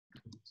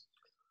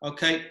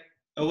Okay,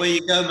 away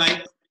you go,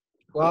 mate.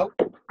 Well,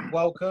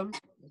 welcome,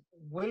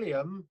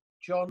 William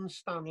John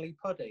Stanley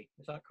Puddy.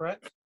 Is that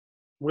correct?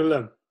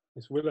 Willem.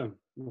 It's Willem.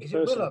 Is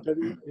it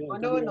Willem? I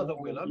know another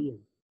Willem.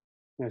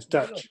 Yeah, it's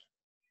Dutch.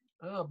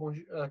 Ah,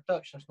 bonjour,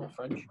 Dutch. That's not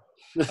French.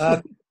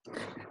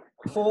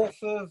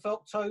 4th of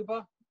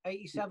October,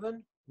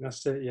 87.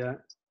 That's it. Yeah.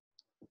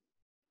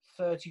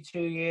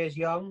 32 years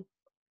young.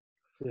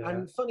 Yeah.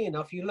 And funny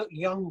enough, you look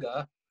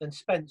younger than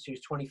Spence,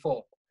 who's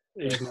 24.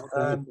 He's not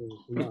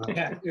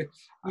Yeah,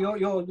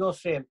 you'll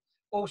see him.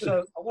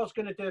 Also, I was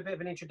going to do a bit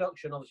of an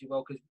introduction, obviously,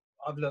 well, because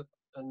I've looked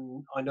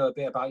and I know a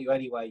bit about you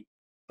anyway,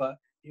 but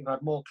you've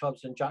had more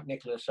clubs than Jack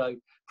Nicklaus, so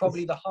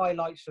probably the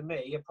highlights for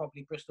me are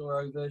probably Bristol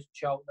Rovers,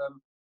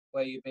 Cheltenham,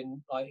 where you've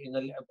been like in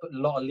a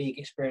lot of league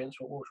experience,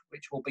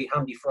 which will be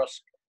handy for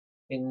us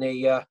in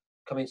the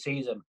coming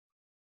season.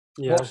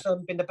 Yeah. What's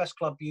been the best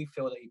club you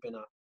feel that you've been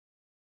at?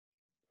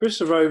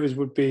 Bristol Rovers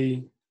would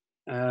be,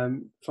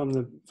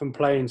 from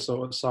playing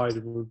sort of side,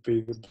 would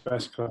be the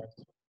best club,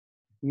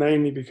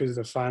 mainly because of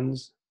the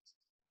fans.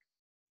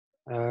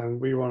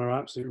 We were on an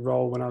absolute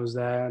roll when I was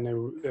there, and they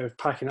were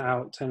packing it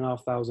out,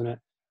 10,500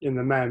 in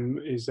the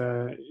Mem is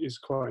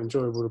quite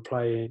enjoyable to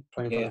play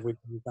in.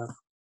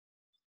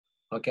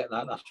 I get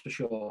that, that's for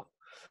sure.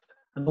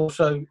 And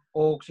also,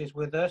 Orgs is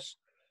with us,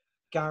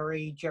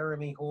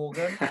 Jeremy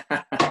Horgan.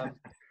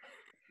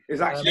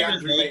 It's actually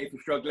Andrew, mate, if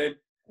you're struggling.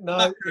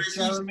 No, it's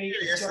Jeremy.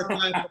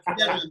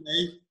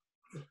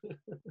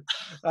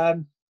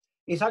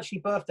 His actually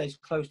birthday's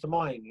close to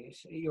mine.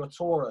 You're a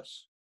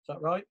Taurus, is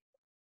that right?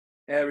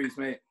 Aries,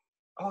 mate.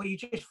 Oh, you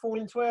just fall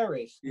into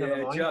Aries?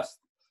 Yeah, just.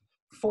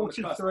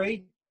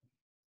 43.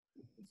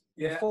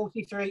 Yeah.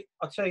 43.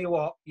 I'll tell you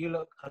what, you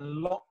look a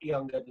lot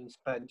younger than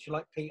Spence. You're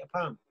like Peter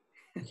Pan.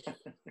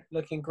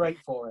 Looking great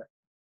for it.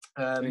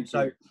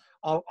 So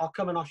I'll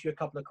come and ask you a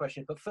couple of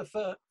questions. But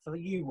for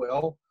you,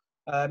 Will,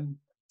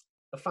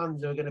 the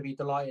fans are going to be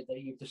delighted that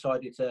you've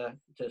decided to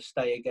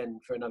stay again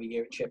for another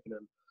year at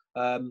Chippenham.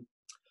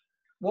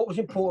 What was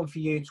important for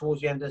you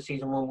towards the end of the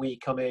season when we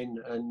come in,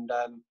 and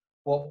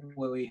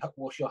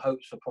what's your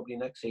hopes for probably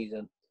next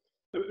season?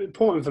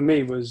 Important for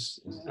me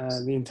was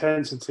the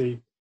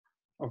intensity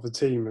of the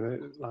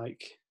team,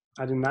 like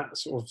adding that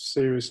sort of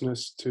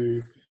seriousness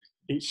to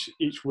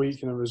each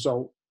week and a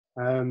result.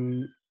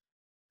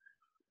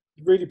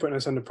 Really putting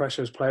us under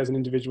pressure as players and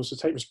individuals to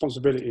take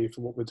responsibility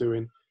for what we're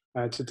doing,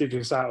 to dig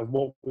us out of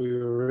what we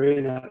were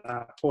in at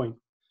that point.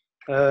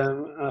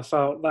 And I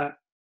felt that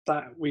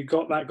we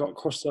got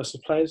across to us as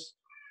players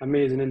and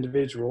me as an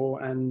individual,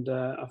 and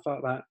I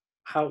felt that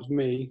helped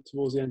me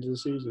towards the end of the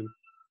season.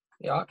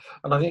 Yeah,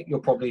 and I think you're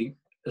probably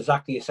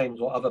exactly the same as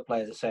what other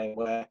players are saying,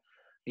 where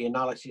the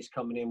analysis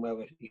coming in, where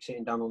you're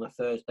sitting down on a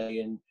Thursday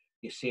and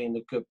you're seeing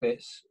the good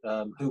bits,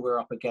 who we're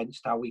up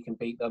against, how we can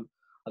beat them.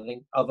 I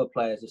think other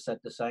players have said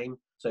the same.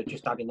 So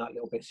just adding that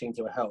little bit seems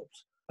to have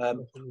helped.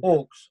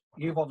 Orgs,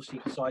 you've obviously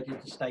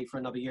decided to stay for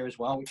another year as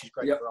well, which is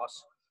great for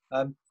us.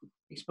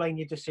 Explain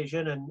your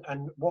decision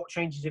and what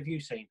changes have you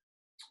seen?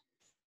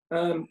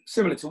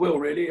 Similar to Will,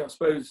 really. I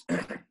suppose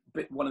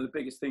one of the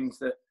biggest things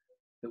that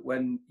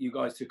when you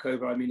guys took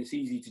over, I mean, it's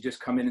easy to just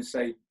come in and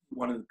say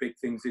one of the big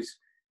things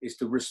is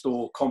to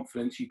restore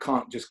confidence. You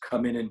can't just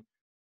come in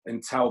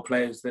and tell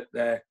players that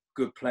they're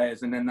good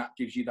players and then that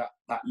gives you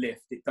that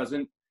lift. It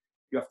doesn't.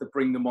 You have to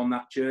bring them on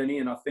that journey,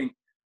 and I think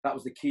that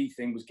was the key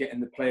thing, was getting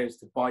the players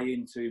to buy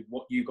into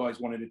what you guys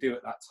wanted to do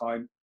at that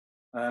time.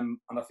 And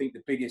I think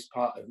the biggest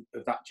part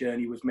of that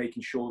journey was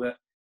making sure that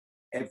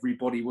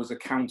everybody was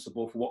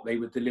accountable for what they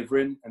were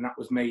delivering, and that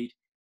was made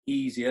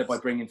easier by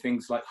bringing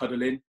things like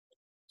huddling.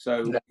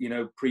 So, you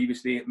know,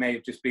 previously it may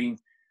have just been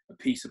a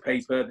piece of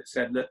paper that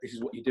said, look, this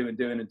is what you're doing,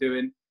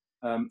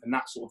 and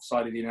that sort of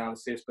side of the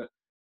analysis. But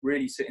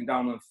really sitting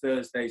down on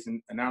Thursdays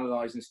and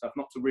analysing stuff,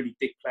 not to really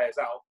dig players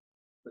out,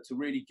 but to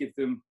really give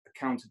them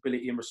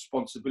accountability and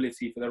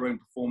responsibility for their own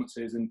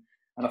performances. And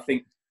I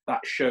think that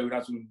showed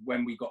as and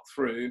when we got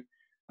through,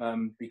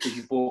 because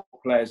you brought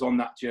players on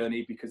that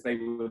journey, because they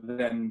were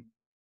then,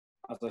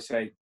 as I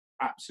say,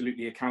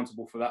 absolutely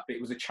accountable for that. But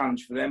it was a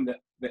challenge for them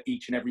that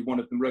each and every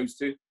one of them rose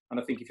to. And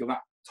I think if you're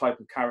that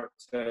type of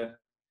character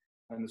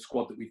and the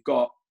squad that we've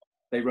got,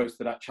 they rose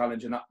to that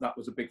challenge, and that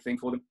was a big thing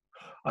for them.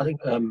 I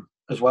think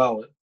as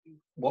well,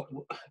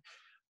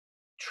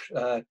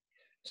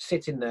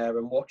 sitting there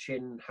and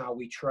watching how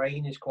we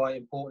train is quite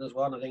important as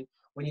well. And I think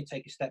when you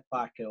take a step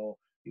back, or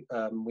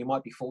we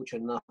might be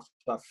fortunate enough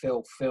to have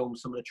Phil film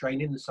some of the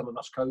training and some of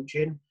us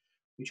coaching,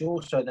 which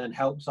also then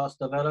helps us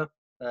develop.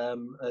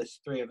 As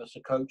three of us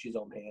are coaches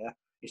on here,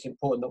 it's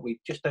important that we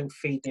just don't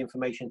feed the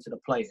information to the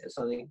players.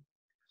 I think,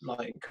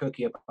 like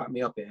Cookie back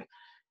me up here,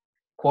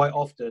 quite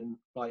often,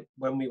 like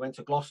when we went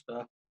to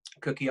Gloucester,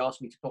 Cookie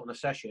asked me to put on a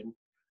session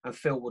and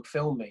Phil would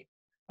film me.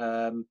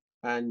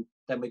 And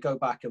then we go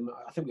back and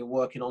I think we were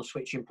working on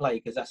switching play,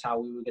 because that's how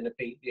we were going to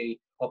beat the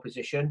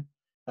opposition.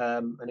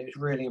 And it was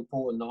really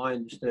important that I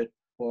understood,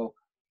 well,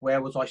 where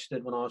was I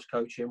stood when I was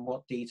coaching,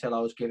 what detail I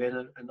was giving,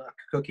 and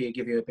Cookie will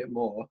give you a bit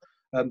more.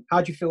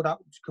 How do you feel that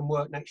can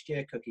work next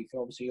year, Cookie?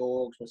 For obviously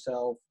Orgs,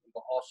 myself,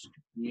 You've got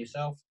Oscar and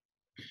yourself.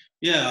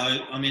 Yeah,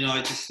 I mean,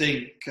 I just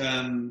think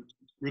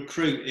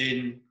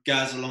recruiting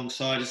Gaz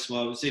alongside as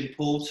well is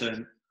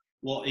important.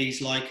 What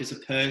he's like as a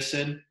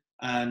person,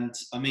 and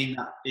I mean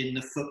that in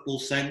the football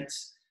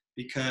sense,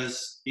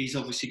 because he's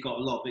obviously got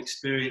a lot of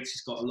experience.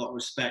 He's got a lot of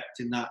respect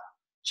in that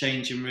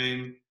changing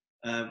room.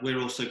 We're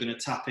also going to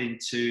tap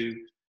into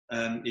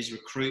his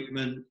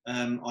recruitment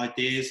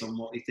ideas on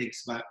what he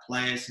thinks about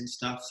players and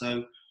stuff.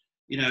 So,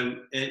 you know,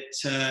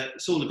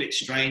 it's all a bit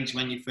strange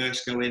when you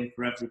first go in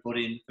for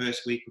everybody in the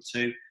first week or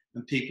two,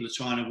 and people are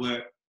trying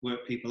to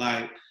work people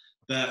out.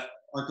 But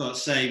I've got to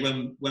say,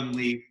 when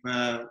we've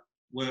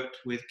worked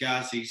with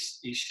Gaz, he's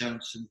shown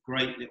some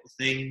great little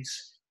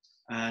things,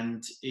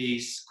 and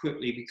he's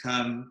quickly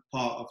become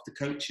part of the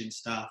coaching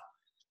staff.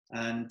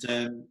 And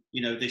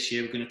you know, this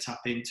year we're going to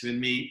tap into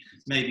him,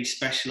 maybe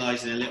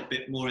specialising a little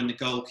bit more in the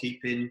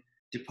goalkeeping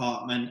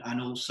department,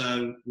 and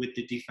also with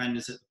the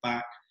defenders at the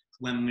back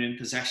when we're in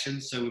possession.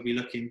 So we'll be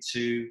looking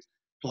to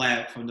play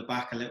out from the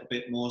back a little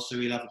bit more. So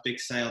we'll have a big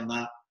say on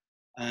that.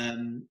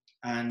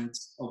 And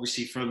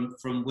obviously,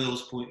 from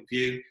Will's point of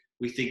view,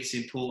 we think it's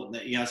important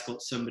that he has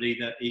got somebody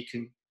that he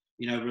can,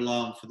 you know, rely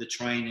on for the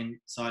training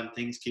side of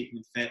things, keeping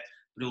him fit,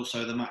 but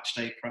also the match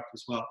day prep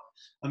as well.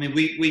 I mean,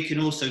 we can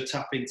also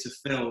tap into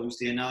Phil, who's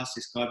the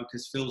analysis guy,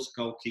 because Phil's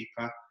a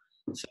goalkeeper.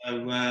 So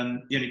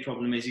the only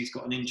problem is he's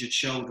got an injured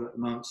shoulder at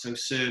the moment, so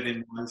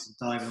serving wise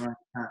and diving around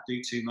can't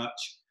do too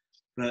much.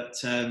 But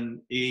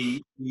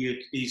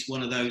he's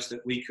one of those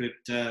that we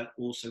could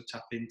also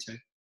tap into.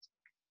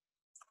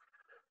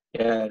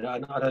 Yeah,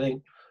 and I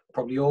think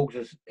probably Orgs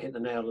has hit the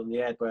nail on the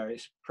head, where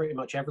it's pretty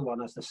much everyone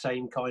has the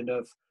same kind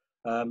of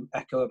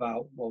echo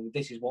about, well,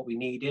 this is what we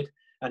needed.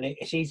 And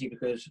it's easy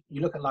because you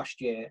look at last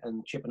year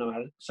and Chippenham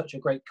had such a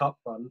great cup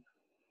run.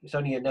 It's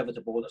only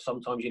inevitable that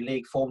sometimes your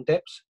league form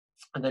dips,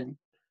 and then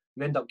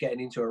you end up getting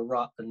into a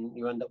rut, and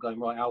you end up going,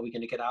 right, how are we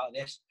going to get out of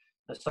this?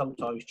 And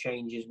sometimes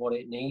change is what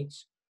it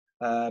needs.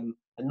 And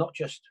not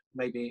just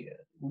maybe,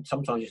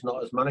 sometimes it's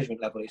not as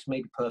management level, it's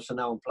maybe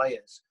personnel and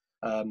players.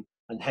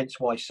 And hence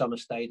why some have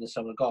stayed and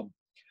some have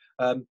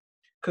gone.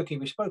 Cookie,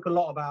 we spoke a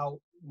lot about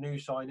new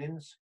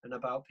signings and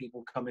about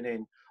people coming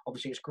in.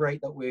 Obviously, it's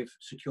great that we've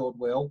secured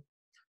Will.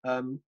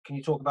 Can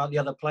you talk about the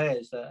other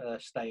players that are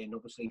staying,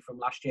 obviously, from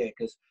last year?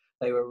 Because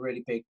they were a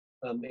really big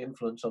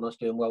influence on us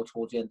doing well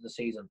towards the end of the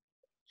season.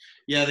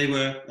 Yeah, they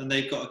were, and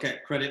they've got to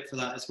get credit for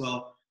that as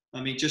well.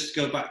 I mean, just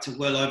to go back to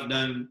Will, I've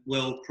known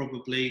Will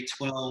probably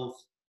 12,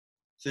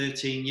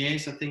 13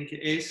 years, I think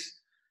it is.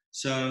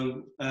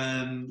 So,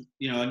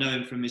 you know, I know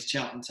him from his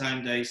Cheltenham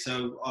Town days,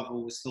 so I've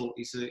always thought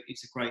he's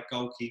a great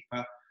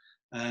goalkeeper.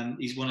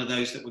 He's one of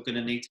those that we're going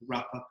to need to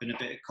wrap up in a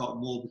bit of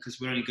cotton wool, because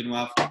we're only going to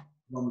have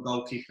one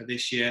goalkeeper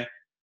this year.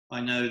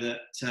 I know that,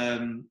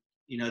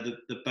 you know,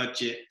 the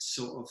budget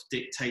sort of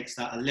dictates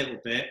that a little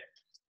bit,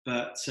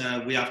 but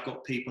we have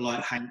got people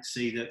like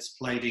Hanksy that's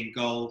played in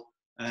goal,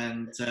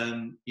 and,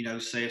 you know,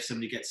 say if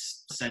somebody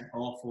gets sent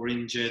off or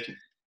injured,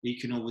 he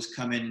can always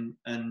come in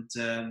and,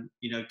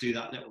 you know, do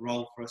that little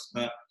role for us.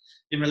 But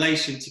in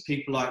relation to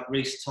people like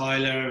Reece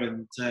Tyler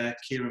and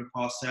Kieran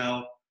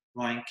Parcell,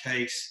 Ryan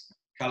Case,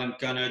 Callum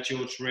Gunner,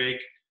 George Rigg,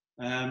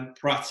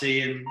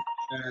 Pratty and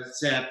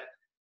Zeb,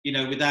 you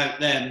know, without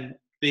them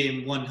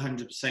being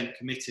 100%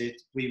 committed,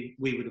 we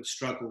would have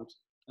struggled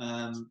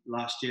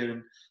last year.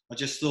 And I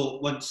just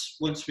thought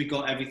once we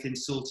got everything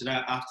sorted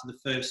out after the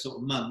first sort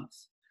of month,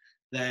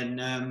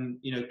 then,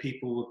 you know,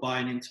 people were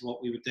buying into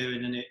what we were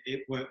doing, and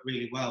it worked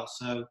really well.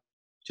 So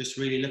just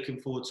really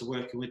looking forward to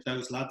working with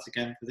those lads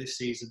again for this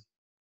season.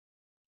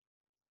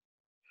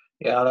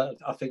 Yeah,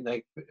 I think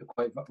they're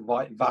quite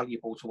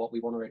valuable to what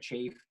we want to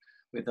achieve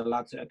with the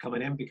lads that are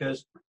coming in,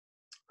 because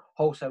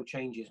wholesale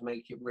changes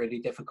make it really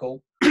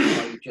difficult,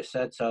 like you've just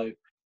said. So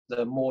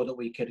the more that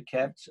we could have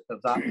kept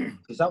of that,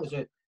 because that was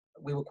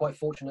we were quite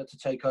fortunate to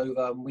take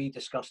over, and we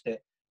discussed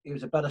it. It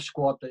was a better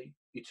squad that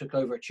you took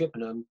over at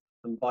Chippenham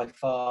and by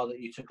far that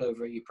you took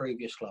over at your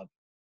previous club.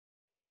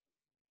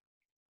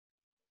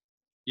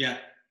 Yeah,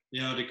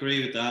 I'd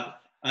agree with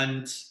that.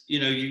 And, you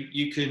know,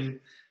 you can,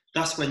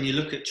 that's when you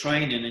look at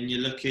training and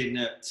you're looking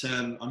at,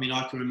 I mean,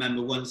 I can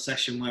remember one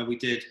session where we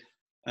did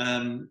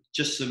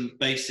just some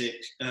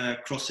basic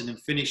crossing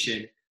and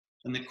finishing,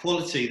 and the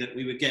quality that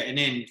we were getting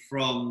in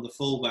from the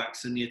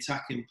fullbacks and the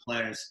attacking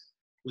players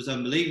was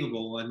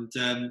unbelievable. And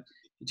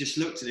you just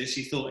looked at this,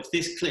 you thought, if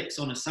this clicks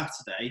on a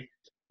Saturday,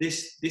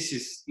 this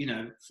is, you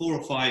know, 4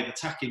 or 5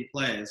 attacking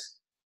players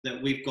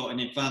that we've got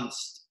in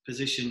advanced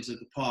positions of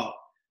the park.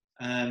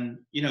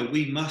 You know,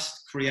 we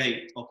must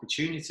create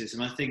opportunities.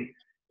 And I think,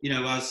 you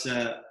know, as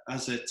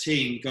a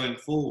team going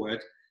forward,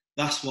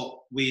 that's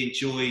what we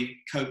enjoy,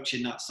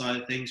 coaching that side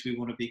of things. We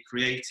want to be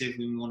creative.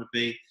 We want to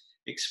be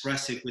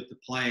expressive with the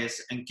players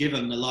and give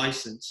them the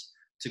license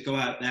to go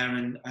out there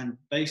and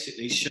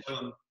basically show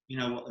them, you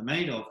know, what they're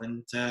made of.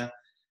 And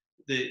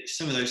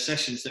some of those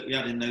sessions that we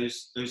had in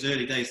those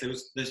early days,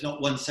 there's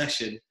not one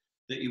session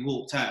that you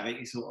walked out of it,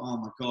 you thought, oh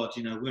my God,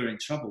 you know, we're in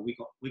trouble. We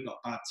got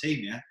a bad team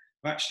here.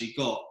 We've actually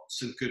got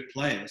some good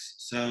players.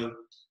 So,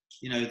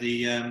 you know,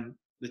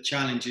 the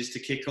challenge is to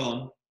kick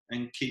on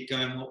and keep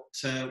going what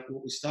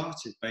we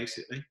started,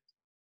 basically.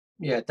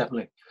 Yeah,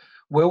 definitely.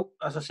 Will,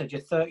 as I said,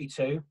 you're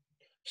 32.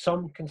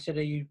 Some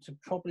consider you to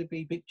probably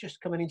be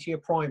just coming into your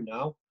prime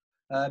now.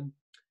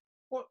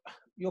 What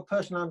your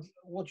personal?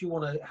 What do you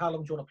want to? How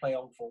long do you want to play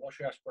on for? What's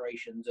your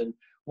aspirations, and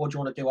what do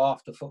you want to do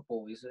after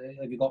football?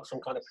 Have you got some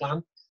kind of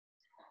plan?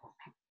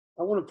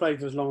 I want to play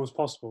for as long as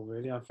possible.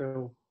 Really, I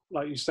feel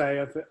like you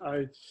say.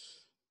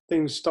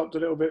 Things stopped a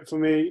little bit for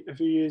me a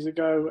few years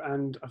ago,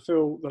 and I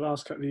feel the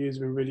last couple of years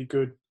have been really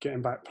good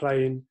getting back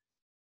playing.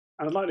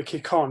 And I'd like to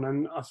kick on,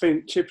 and I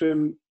think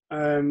Chippenham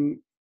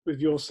with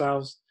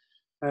yourselves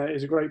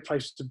is a great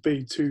place to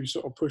be to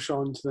sort of push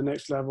on to the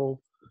next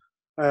level.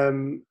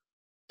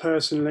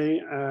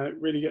 Personally,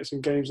 really get some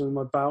games under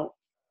my belt.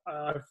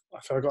 I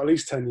feel I've got at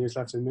least 10 years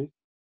left in me.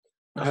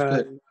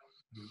 That's good.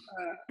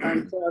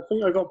 And I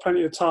think I've got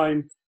plenty of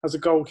time as a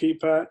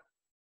goalkeeper.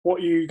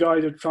 What you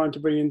guys are trying to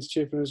bring into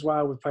Chippenham as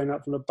well with playing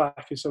out from the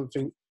back is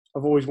something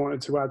I've always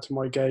wanted to add to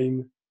my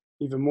game,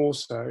 even more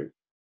so.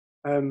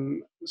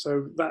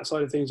 So that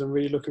side of things I'm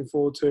really looking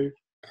forward to.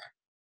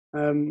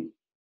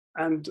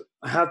 And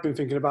I have been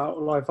thinking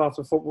about life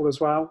after football as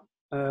well.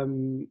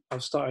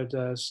 I've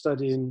started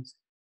studying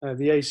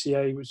the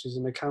ACA, which is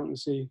an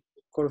accountancy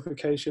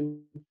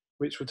qualification,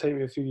 which will take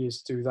me a few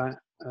years to do that.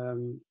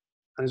 And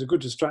it's a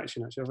good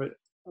distraction, actually.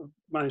 I've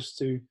managed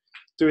to,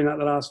 doing that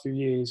the last few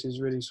years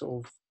has really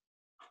sort of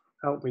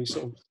helped me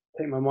sort of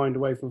take my mind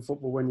away from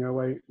football when you're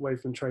away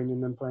from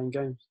training and playing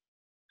games.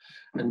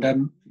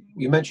 And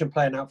you mentioned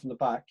playing out from the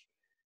back.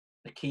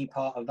 The key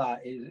part of that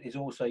is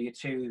also your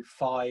 2,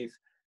 5,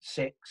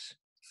 6,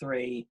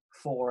 3,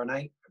 4, and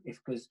 8.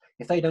 Because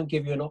if they don't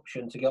give you an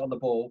option to get on the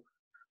ball,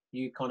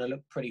 you kind of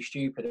look pretty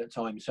stupid at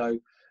times. So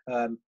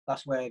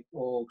that's where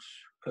Orgs,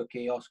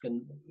 Cookie, Oscar,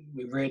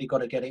 we've really got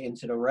to get it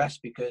into the rest,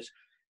 because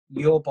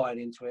you're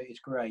buying into it. It's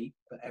great,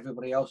 but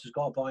everybody else has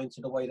got to buy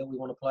into the way that we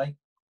want to play.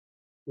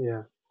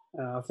 Yeah,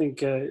 I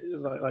think,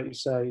 like you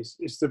say,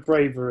 it's the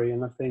bravery,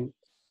 and I think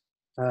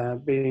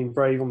being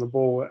brave on the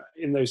ball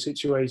in those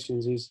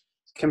situations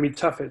can be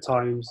tough at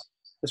times,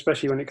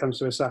 especially when it comes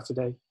to a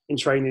Saturday. In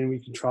training,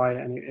 we can try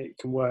it and it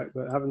can work,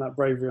 but having that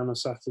bravery on a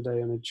Saturday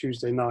and a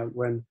Tuesday night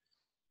when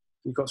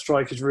you've got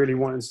strikers really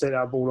wanting to take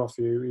that ball off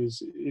you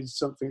is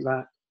something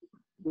that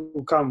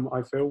will come,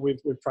 I feel,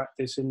 with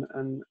practice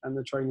and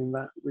the training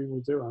that we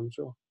will do, I'm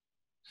sure.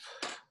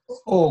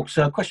 Oh,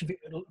 so a question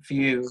for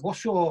you.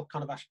 What's your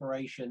kind of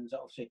aspirations?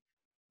 Obviously,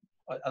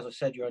 as I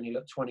said, you only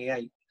look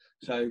 28.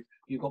 So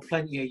you've got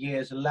plenty of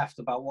years left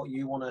about what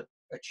you want to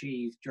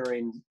achieve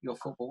during your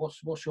football.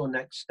 What's your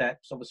next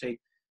steps?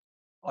 Obviously,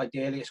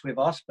 ideally it's with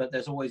us, but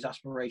there's always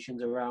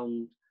aspirations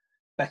around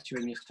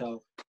bettering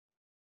yourself.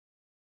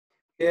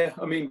 Yeah,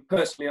 I mean,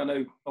 personally, I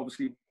know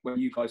obviously when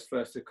you guys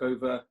first took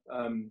over,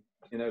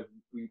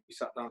 we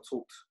sat down and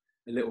talked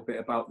a little bit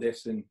about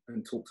this and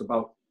talked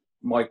about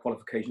my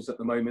qualifications at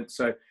the moment.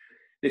 So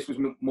this was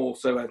more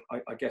so,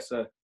 I guess,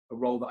 a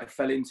role that I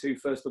fell into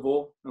first of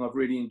all, and I've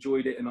really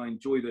enjoyed it, and I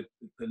enjoy the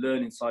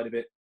learning side of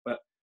it. But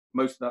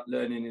most of that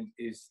learning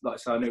is, like I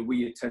said, I know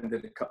we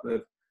attended a couple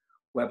of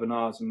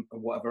webinars and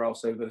whatever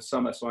else over the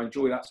summer, so I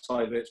enjoy that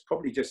side of it. It's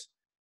probably just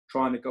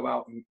trying to go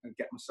out and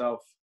get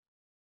myself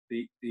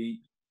the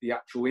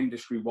actual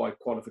industry-wide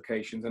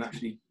qualifications and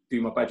actually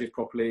do my badges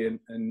properly and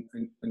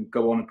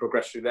go on and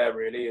progress through there,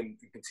 really, and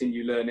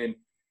continue learning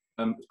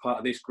as part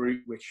of this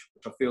group, which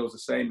I feel is the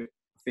same.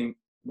 I think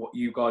what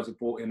you guys have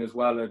brought in as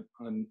well,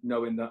 and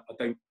knowing that I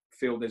don't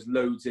feel there's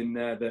loads in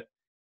there that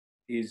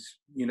is,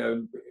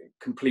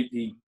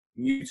 completely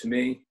new to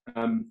me.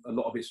 A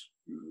lot of it's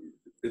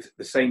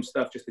the same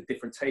stuff, just a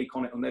different take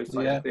on it, on those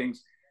type of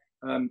things.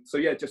 So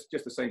yeah, just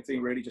the same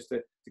thing, really, just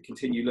to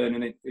continue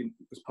learning it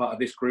as part of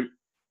this group,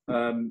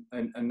 and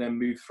then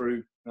move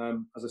through,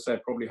 as I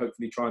said, probably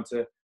hopefully trying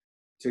to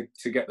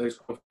get those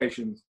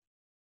qualifications.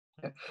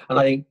 And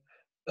I think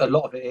a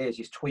lot of it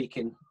is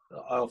tweaking.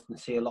 I often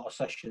see a lot of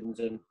sessions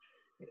and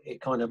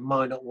it kind of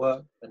might not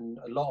work, and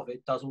a lot of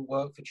it doesn't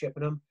work for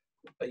Chippenham,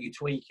 but you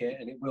tweak it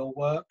and it will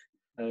work,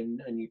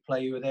 and you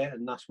play with it,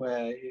 and that's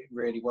where it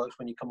really works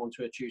when you come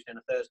onto a Tuesday and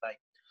a Thursday.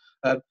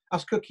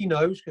 As Cookie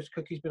knows, because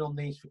Cookie's been on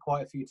these for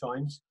quite a few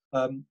times,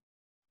 I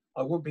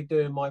wouldn't be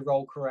doing my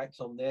role correct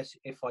on this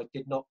if I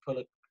did not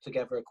put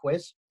together a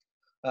quiz.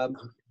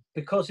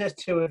 Because there's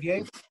two of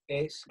you,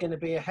 it's going to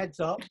be a heads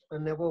up,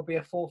 and there will be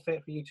a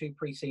forfeit for you two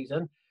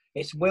pre-season.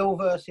 It's Will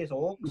versus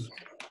Orcs.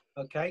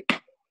 Okay.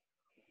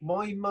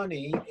 My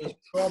money is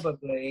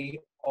probably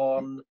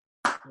on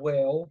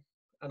Will,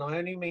 and I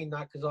only mean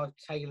that because I've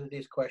tailored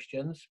his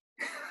questions.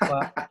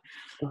 But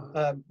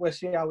we'll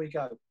see how we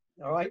go.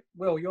 All right,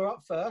 Will, you're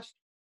up first.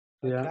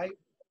 Okay. Yeah.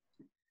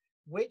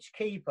 Which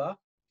keeper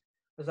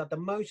has had the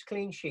most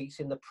clean sheets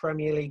in the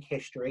Premier League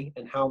history,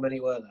 and how many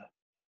were there?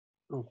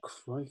 Oh,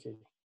 crikey.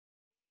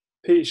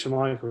 Peter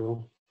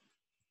Schmeichel.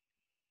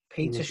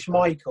 Peter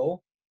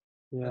Schmeichel.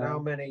 Yeah. And how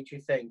many do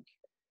you think?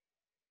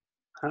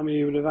 How many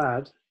you would have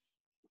had?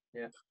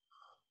 Yeah.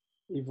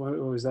 He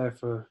was there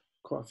for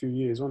quite a few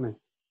years, wasn't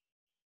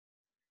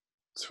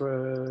he?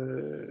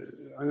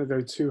 I'm going to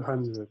go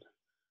 200.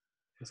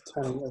 It's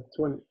 10,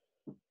 20.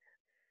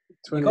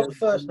 You got the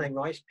first name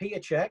right. It's Peter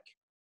Cech.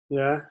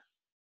 Yeah.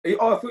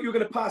 Oh, I thought you were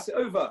going to pass it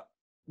over.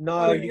 No,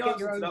 I know you the get answer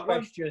your to own that one.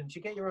 questions.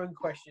 You get your own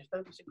questions.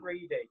 Don't be so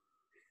greedy.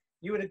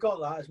 You would have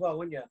got that as well,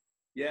 wouldn't you?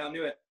 Yeah, I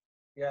knew it.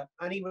 Yeah.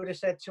 And he would have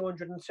said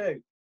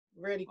 202.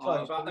 Really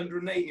close. About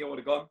 180 I would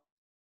have gone.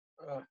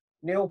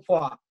 Neil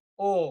Poit.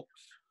 Orcs.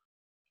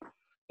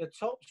 The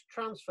top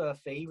transfer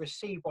fee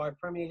received by a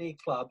Premier League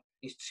club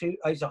is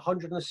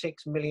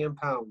 106 million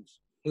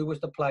pounds. Who was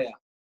the player?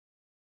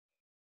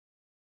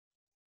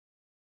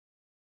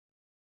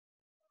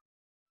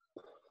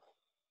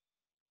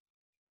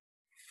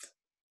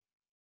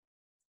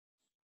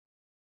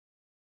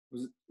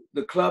 Was it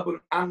the club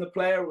and the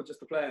player, or just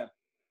the player?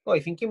 Well,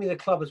 you can give me the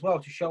club as well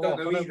to show off.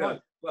 I don't know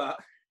either. But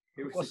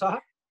What's that?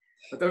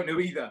 I don't know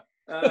either.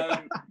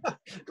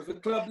 Was the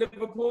club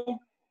Liverpool?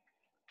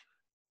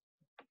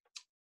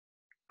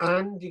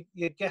 And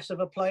your guess of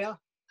a player?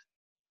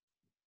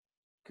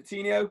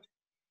 Coutinho? Oh,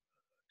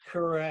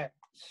 Correct.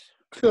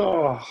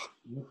 Well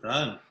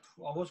done.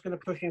 I was going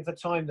to push in for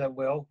time then,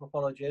 Will.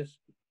 Apologies.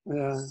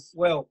 yeah.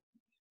 Will,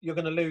 you're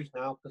going to lose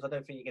now because I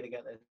don't think you're going to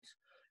get this.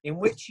 In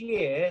which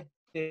year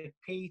did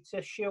Peter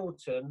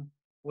Shilton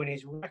win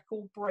his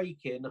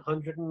record-breaking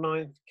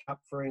 109th cap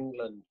for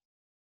England?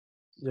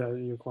 Yeah,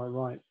 you're quite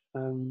right.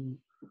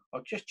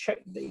 I'll just check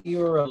that you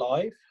were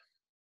alive.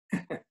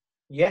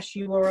 Yes,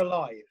 you were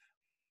alive.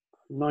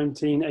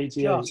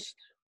 1988. Just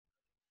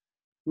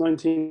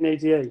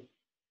 1988.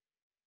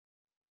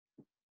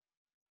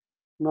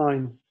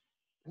 9.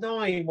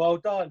 9. Well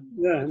done.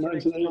 Yeah, 1989.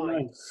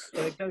 1989.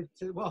 So it goes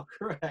to, well,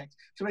 correct.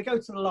 So we go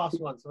to the last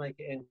one to make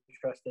it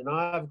interesting.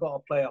 I've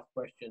got a playoff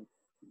question.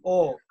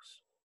 Orcs.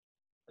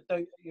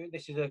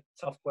 This is a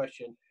tough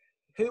question.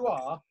 Who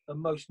are the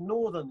most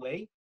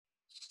northerly,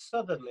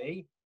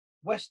 southerly,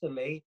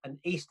 westerly, and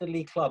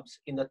easterly clubs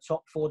in the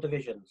top 4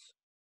 divisions?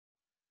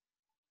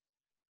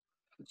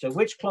 So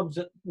which clubs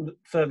are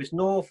furthest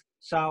north,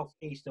 south,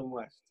 east, and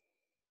west?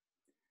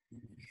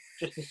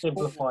 Just to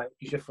simplify it,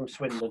 because you're from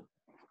Swindon.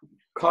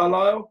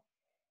 Carlisle?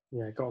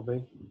 Yeah, got to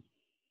be.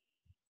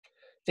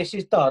 This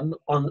is done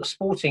on a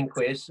sporting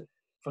quiz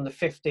from the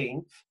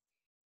 15th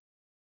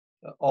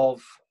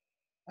of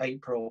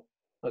April.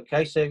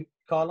 Okay, so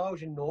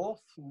Carlisle's in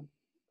north,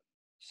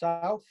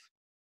 south.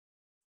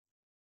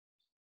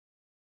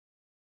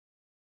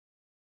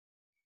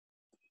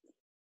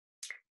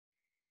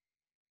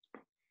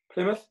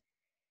 Plymouth?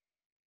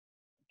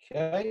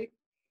 Okay.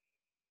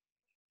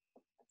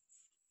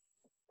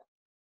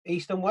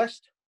 East and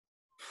west?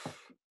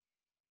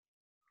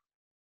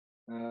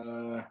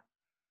 Someone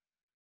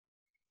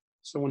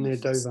near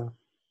Dover.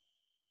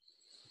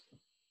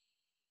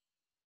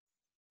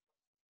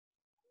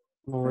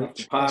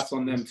 Norwich. Pass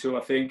on them too,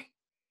 I think.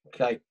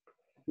 Okay.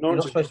 You're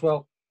not supposed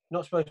to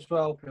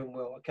help him,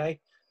 Will. Okay.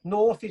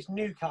 North is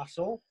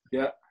Newcastle.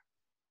 Yeah.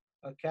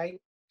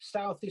 Okay.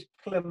 South is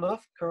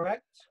Plymouth,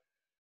 correct?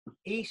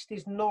 East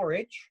is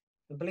Norwich.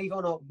 And believe it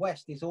or not,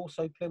 west is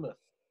also Plymouth.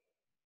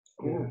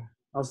 Yeah.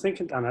 I was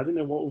thinking, Dan, I didn't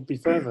know what would be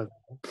further.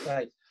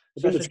 Okay.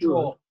 So it's a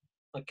draw.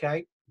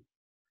 Okay.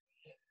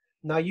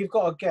 Now you've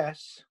got to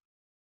guess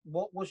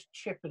what was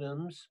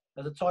Chippenham's,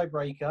 as a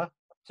tiebreaker,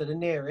 to the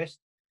nearest,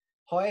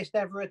 highest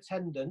ever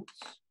attendance,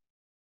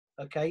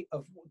 okay,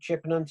 of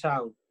Chippenham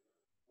Town.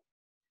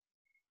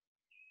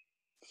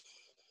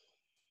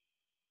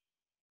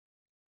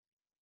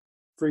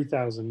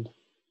 $3,000.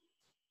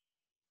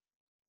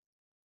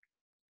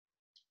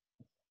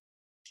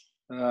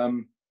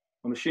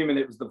 I'm assuming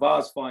it was the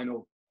Vars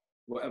final,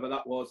 whatever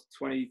that was,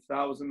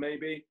 20,000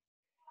 maybe.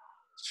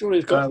 Surely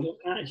it's got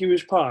at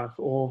Hughes Park,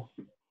 or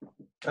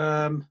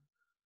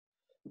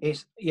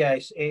It's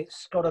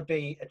got to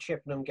be a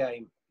Chippenham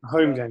game. a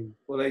home game.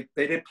 Well,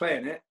 they did play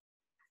in it.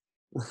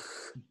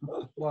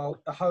 Well,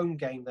 a home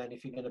game then,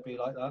 if you're going to be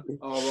like that.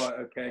 Oh, right,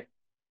 okay.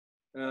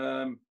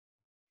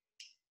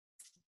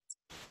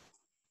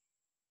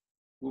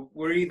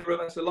 Were either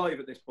of us alive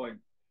at this point?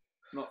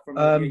 Not from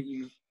the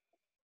 18...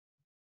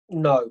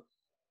 No.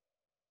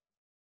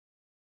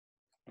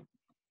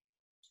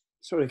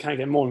 Surely can't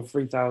get more than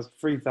 3,000.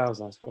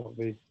 3,000, that's got to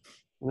be.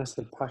 Unless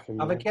they're packing.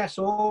 Have a guess,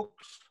 Orcs.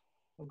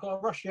 I've got to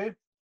rush you.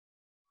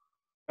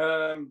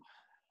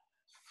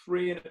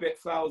 3 and a bit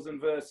thousand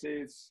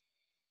versus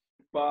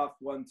Bath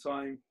one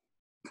time.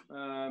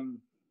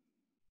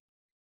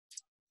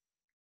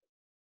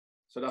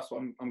 So that's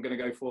what I'm going to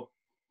go for.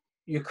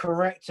 You're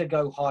correct to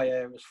go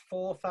higher. It was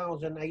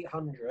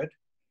 4,800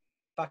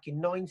 back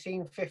in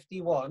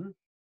 1951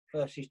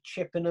 versus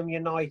Chippenham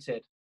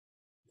United.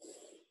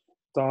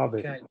 Derby.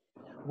 Okay.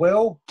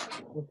 Will,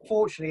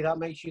 unfortunately, that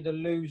makes you the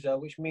loser,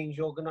 which means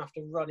you're going to have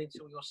to run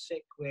until you're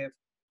sick with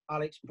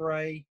Alex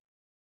Bray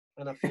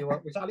and a few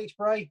others. Was Alex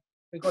Bray?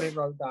 We got it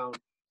wrote down.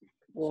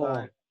 Whoa.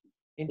 So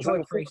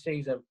enjoy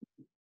pre-season.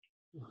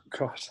 Oh,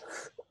 God.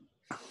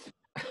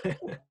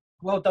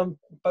 Well done,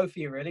 both of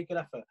you, really. Good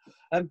effort.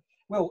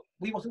 Well,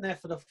 we wasn't there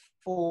for the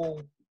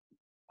full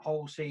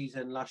whole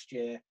season last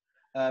year.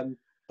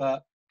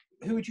 But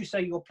who would you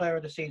say your player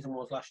of the season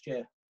was last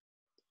year?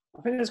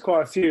 I think there's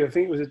quite a few. I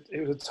think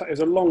it was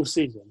a long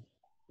season,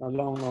 a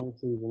long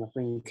season. I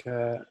think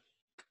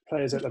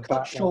players at the Cut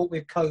back. short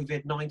with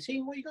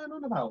COVID-19. What are you going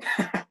on about?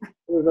 It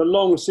was a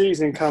long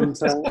season come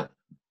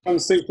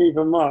 16th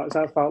of March.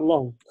 That felt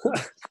long.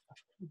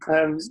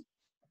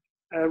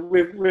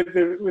 With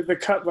the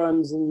cut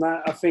runs and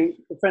that, I think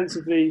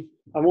defensively,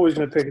 I'm always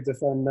going to pick a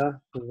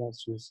defender because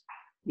that's just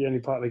the only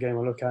part of the game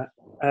I look at.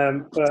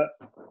 But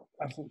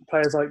I think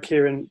players like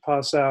Kieran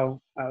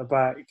Parcell at the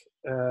back,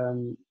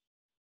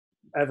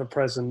 ever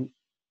present,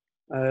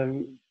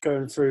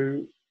 going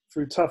through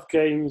tough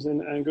games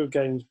and good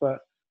games, but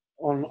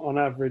on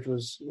average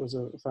was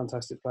a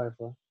fantastic player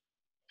for us.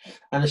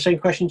 And the same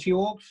question to you,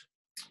 Orgs?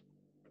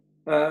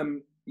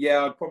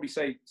 Yeah, I'd probably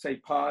say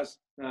Pars.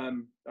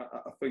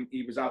 I think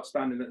he was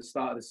outstanding at the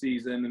start of the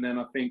season, and then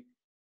I think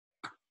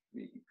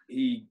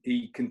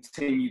he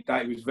continued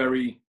that. He was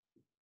very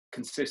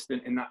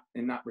consistent in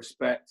that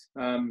respect,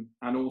 and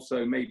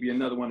also maybe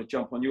another one to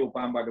jump on your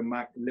bandwagon,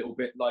 Mac, a little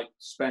bit like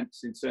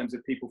Spence in terms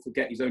of people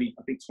forget he's only,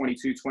 I think,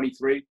 22,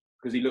 23,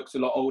 because he looks a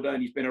lot older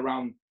and he's been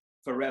around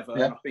forever.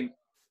 Yeah. And I think,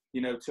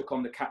 took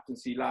on the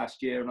captaincy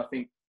last year, and I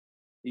think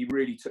he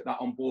really took that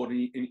on board,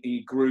 and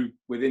he grew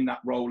within that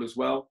role as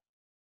well.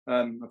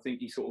 I think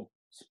he sort of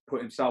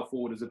put himself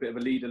forward as a bit of a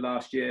leader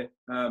last year,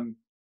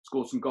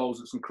 scored some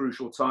goals at some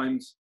crucial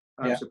times,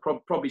 so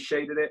probably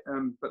shaded it.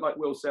 But like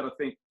Will said, I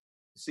think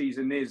the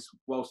season is,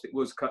 whilst it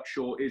was cut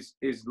short, is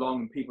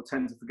long, and people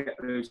tend to forget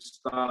those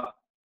start,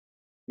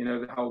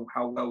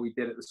 how well we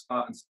did at the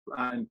start.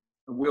 And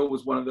Will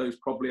was one of those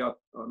probably,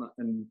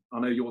 and I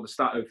know you're the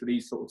stato for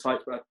these sort of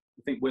types, but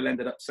I think Will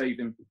ended up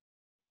saving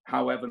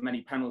however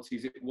many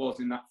penalties it was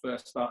in that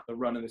first start of the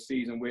run of the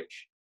season,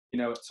 which,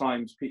 at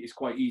times it's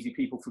quite easy.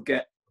 People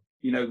forget,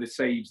 the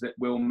saves that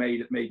Will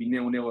made at maybe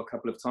 0-0 a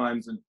couple of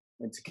times and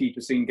to keep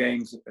us in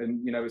games.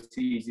 And, it's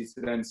easy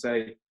to then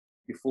say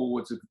your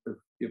forwards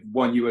have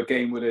won you a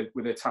game with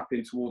a tap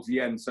in towards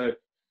the end. So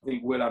I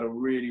think Will had a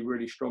really,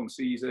 really strong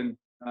season,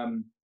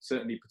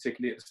 certainly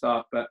particularly at the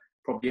start, but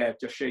probably,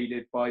 just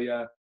shaded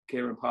by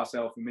Kieran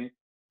Parcell for me.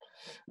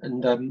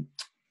 And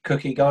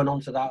Cookie, going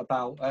on to that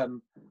about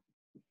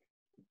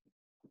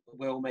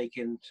Will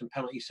making some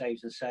penalty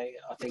saves, and say,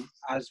 I think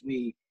as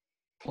we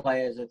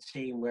play as a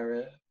team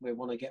where we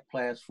want to get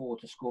players forward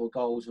to score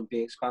goals and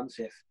be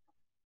expansive,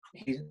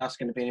 that's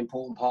going to be an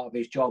important part of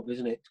his job,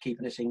 isn't it?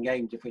 Keeping us in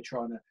games if we're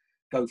trying to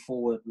go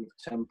forward with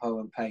tempo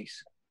and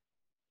pace.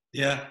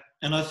 Yeah,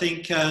 and I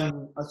think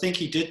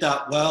he did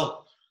that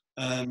well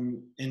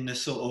in the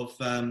sort of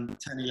 10,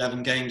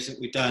 11 games that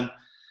we've done.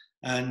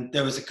 And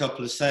there was a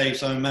couple of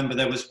saves. I remember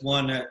there was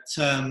one at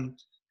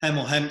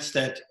Hemel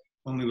Hempstead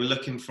when we were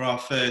looking for our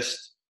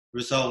first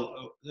result,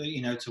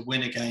 to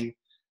win a game.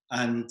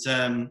 And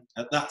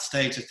at that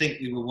stage, I think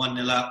we were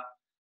 1-0 up,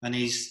 and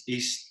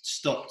he's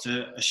stopped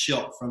a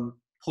shot from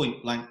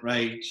point blank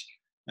range,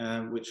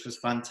 which was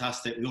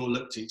fantastic. We all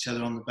looked at each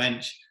other on the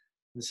bench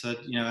and said,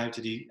 how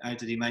did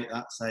he make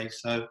that save?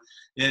 So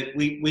yeah,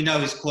 we know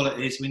his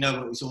qualities, we know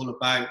what he's all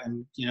about,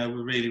 and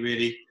we're really,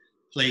 really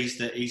pleased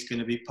that he's going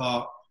to be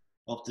part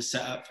of the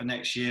setup for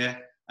next year.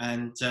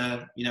 And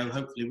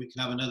hopefully we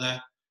can have another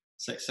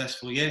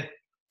successful year.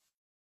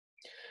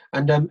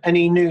 And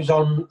any news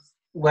on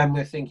when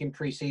we're thinking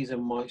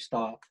pre-season might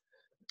start?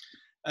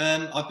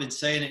 I've been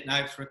saying it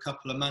now for a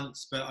couple of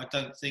months, but I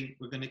don't think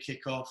we're going to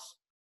kick off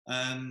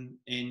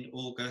in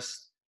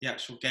August. The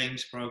actual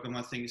games programme,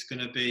 I think it's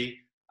going to be,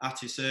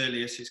 at its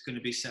earliest, it's going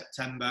to be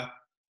September.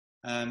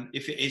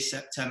 If it is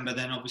September,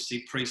 then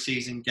obviously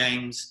pre-season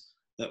games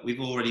that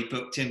we've already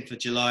booked in for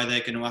July, they're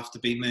going to have to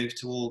be moved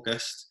to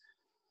August.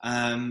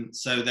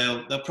 So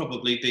there'll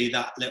probably be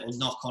that little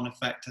knock-on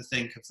effect, I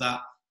think, of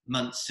that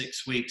month,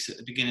 6 weeks at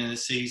the beginning of the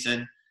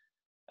season.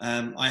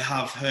 I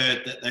have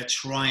heard that they're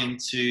trying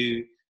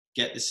to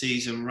get the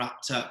season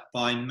wrapped up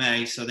by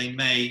May, so they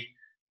may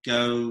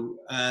go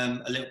a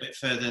little bit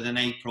further than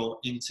April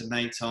into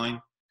May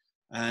time,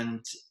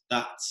 and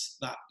that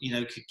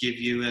could give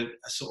you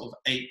a sort of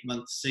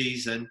 8-month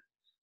season.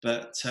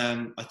 But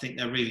I think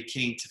they're really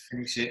keen to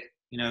finish it,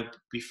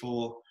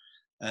 before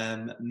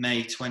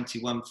May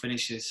 21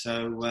 finishes.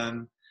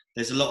 So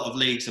there's a lot of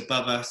leagues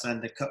above us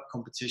and the cup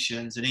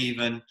competitions, and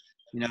even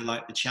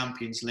like the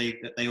Champions League,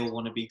 that they all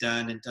want to be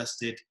done and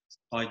dusted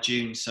by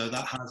June. So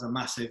that has a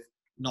massive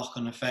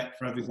knock-on effect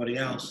for everybody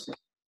else.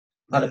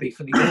 That'll be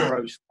for the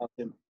Euros.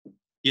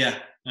 Yeah,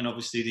 and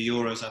obviously the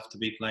Euros have to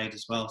be played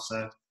as well.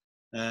 So,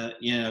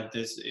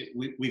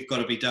 we've got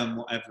to be done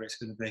whatever it's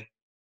going to be.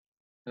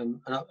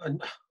 And I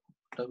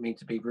don't mean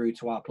to be rude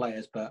to our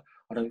players, but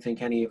I don't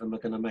think any of them are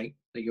going to make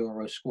the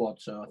Euro squad.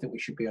 So I think we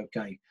should be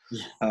okay.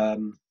 Yeah.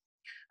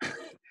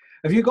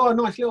 Have you got a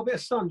nice little bit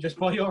of sun just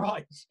by your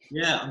eyes?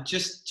 Yeah, I'm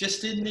just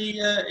in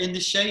the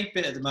shade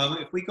bit at the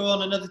moment. If we go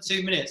on another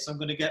 2 minutes, I'm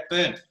going to get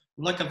burnt.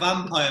 I'm like a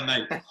vampire,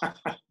 mate.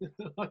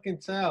 I can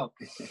tell.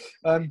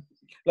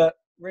 But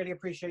really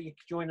appreciate you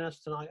joining us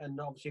tonight, and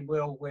obviously,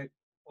 Will, we're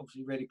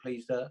obviously really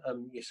pleased that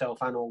yourself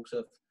and Orgs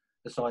have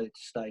decided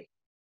to stay.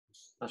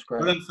 That's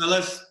great. Well done,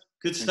 fellas.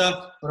 Good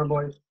stuff. Well done,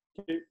 boys.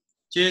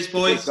 Cheers,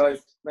 boys. Cheers, guys.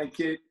 Thank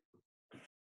you.